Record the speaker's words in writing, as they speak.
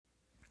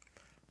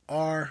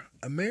Are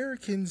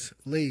Americans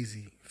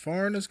lazy?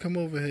 Foreigners come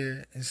over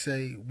here and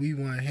say we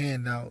want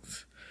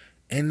handouts,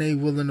 and they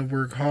willing to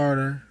work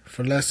harder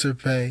for lesser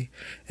pay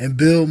and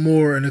build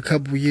more in a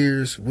couple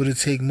years would it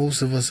take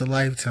most of us a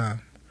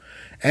lifetime.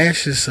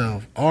 Ask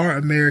yourself, are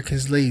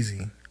Americans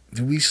lazy?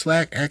 Do we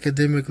slack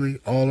academically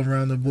all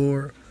around the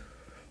board?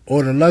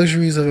 Or the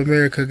luxuries of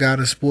America got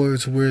us spoiled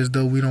to where as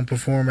though we don't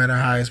perform at our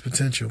highest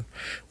potential?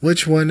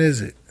 Which one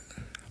is it?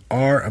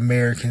 Are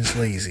Americans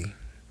lazy?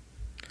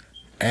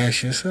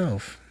 Ask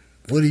yourself.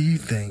 What do you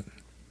think?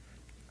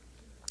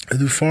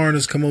 Do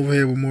foreigners come over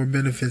here with more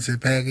benefits and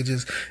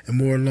packages and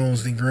more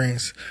loans than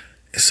grants,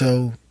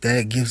 so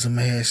that gives them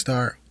a head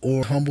start?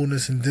 Or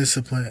humbleness and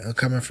discipline are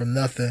coming from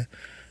nothing,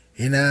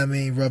 you know what I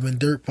mean, rubbing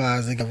dirt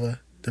piles together,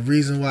 the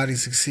reason why they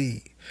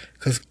succeed?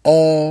 Because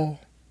all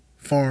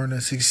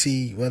foreigners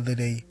succeed, whether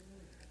they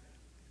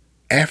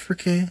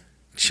African,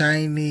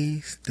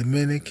 Chinese,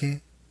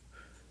 Dominican,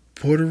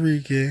 Puerto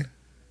Rican,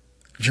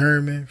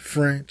 German,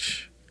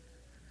 French.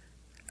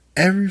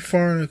 Every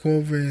foreigner come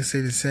over and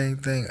say the same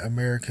thing: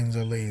 Americans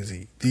are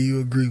lazy. Do you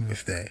agree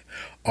with that?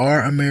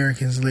 Are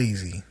Americans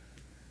lazy?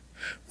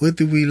 What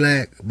do we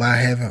lack by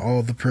having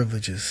all the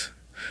privileges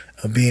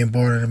of being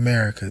born in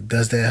America?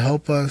 Does that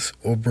help us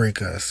or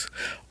break us?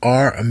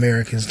 Are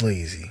Americans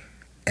lazy?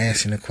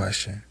 Answering the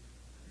question.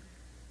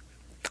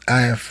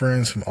 I have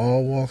friends from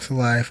all walks of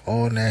life,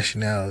 all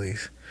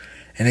nationalities,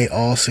 and they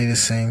all say the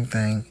same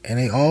thing, and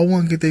they all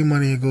want to get their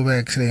money and go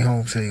back to their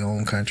home, to their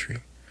own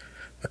country.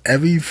 But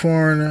every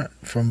foreigner,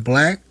 from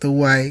black to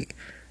white,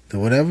 to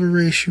whatever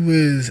race you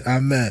is, I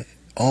met,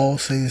 all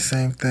say the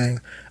same thing: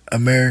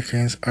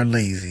 Americans are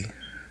lazy.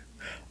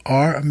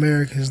 Are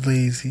Americans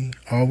lazy?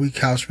 Are we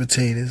couch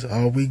potatoes?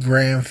 Are we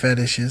gram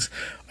fetishes?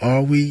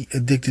 Are we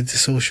addicted to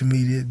social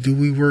media? Do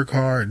we work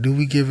hard? Do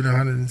we give it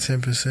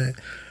 110%?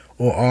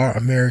 Or are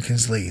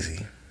Americans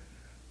lazy?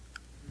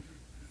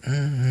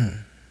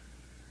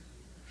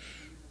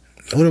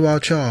 What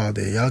about y'all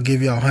there? Y'all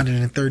give y'all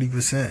 130%,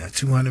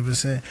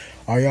 200%?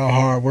 Are y'all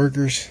hard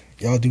workers?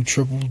 Y'all do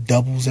triple,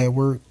 doubles at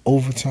work,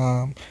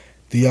 overtime?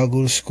 Do y'all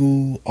go to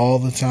school all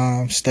the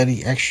time,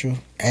 study extra,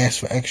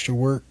 ask for extra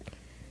work?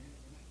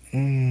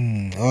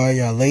 Are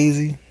y'all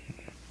lazy?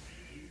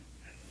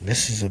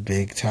 This is a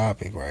big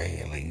topic right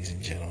here, ladies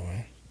and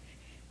gentlemen.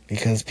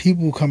 Because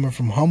people coming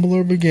from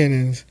humbler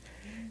beginnings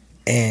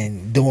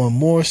and doing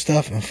more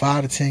stuff in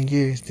 5 to 10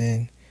 years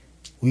than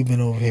we've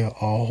been over here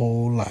our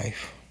whole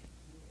life.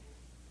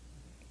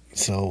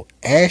 So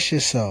ask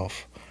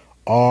yourself,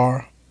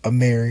 are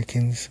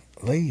Americans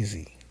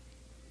lazy?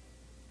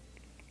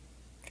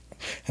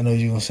 I know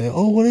you're going to say,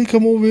 oh, well, they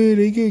come over here,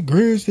 they get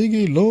grants, they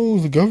get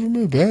loans, the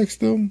government backs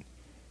them.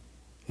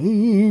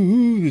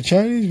 Ooh, the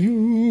Chinese,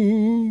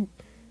 ooh.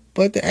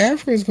 But the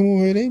Africans come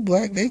over here, they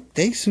black,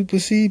 they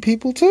supersede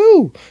people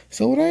too.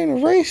 So it ain't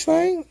a race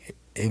thing.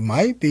 It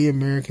might be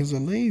Americans are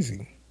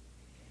lazy.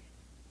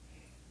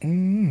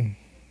 I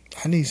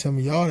need some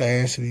of y'all to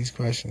answer these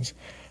questions.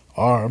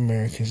 Are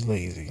Americans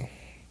lazy?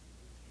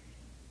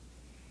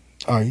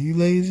 Are you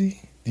lazy?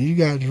 Do you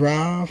got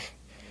drive?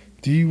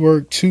 Do you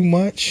work too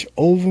much,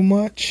 over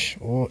much,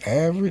 or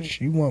average?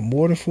 You want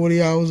more than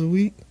 40 hours a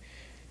week?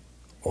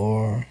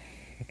 Or,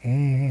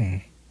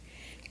 or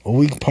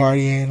we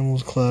party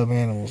animals, club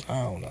animals?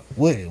 I don't know.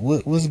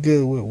 What's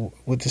good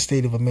with the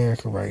state of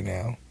America right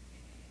now?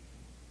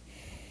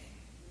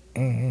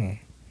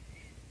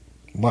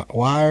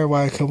 Why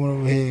everybody coming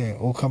over here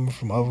or coming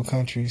from other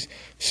countries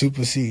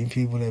superseding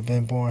people that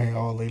been born here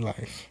all their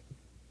life?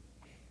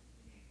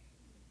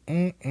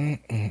 Born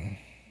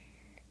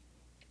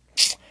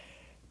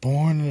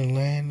in the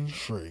land of the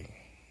free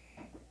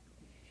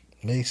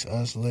makes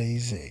us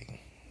lazy.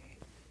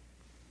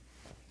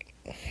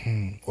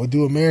 Or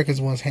do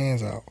Americans want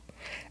hands out?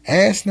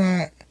 Ask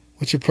not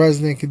what your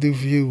president can do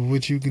for you,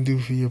 what you can do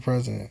for your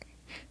president,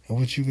 and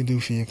what you can do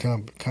for your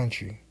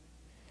country.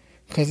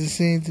 Because it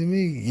seems to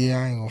me, yeah,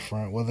 I ain't gonna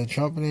front, whether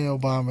Trump and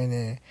Obama in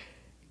there,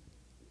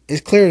 it's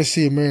clear to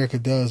see America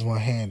does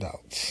want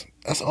handouts.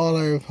 That's all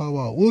I ever talk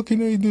about. What can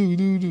they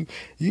do?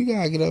 You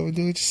gotta get up and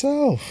do it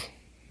yourself.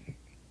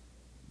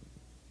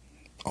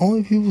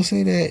 Only people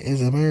say that is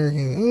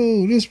Americans.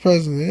 Oh, this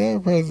president,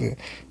 that president.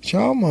 But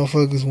y'all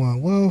motherfuckers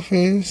want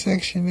welfare,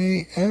 Section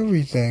 8,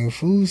 everything,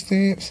 food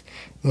stamps,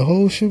 the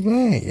whole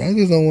shebang. Y'all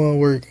just don't want to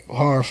work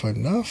hard for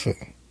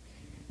nothing.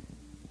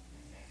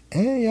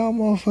 And y'all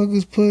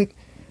motherfuckers put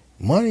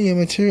money and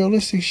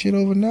materialistic shit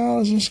over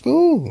knowledge in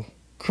school.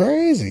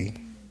 Crazy.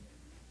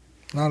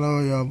 Not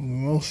all y'all,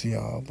 most of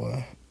y'all,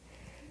 but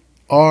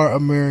are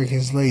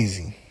Americans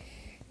lazy?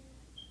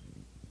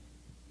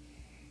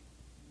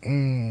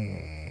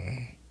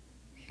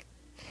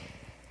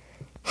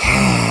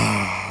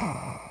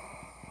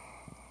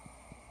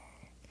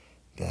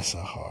 That's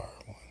a hard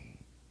one.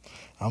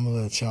 I'm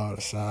gonna let y'all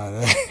decide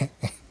that.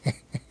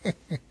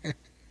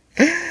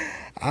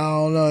 I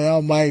don't know.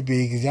 Y'all might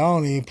be, because y'all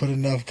don't even put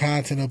enough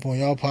content up on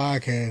y'all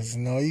podcasts.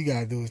 And all you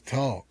gotta do is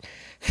talk.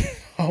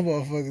 All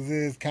motherfuckers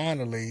is kind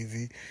of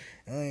lazy.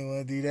 I don't even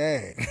want to do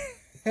that.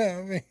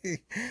 I mean,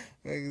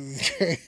 niggas is crazy.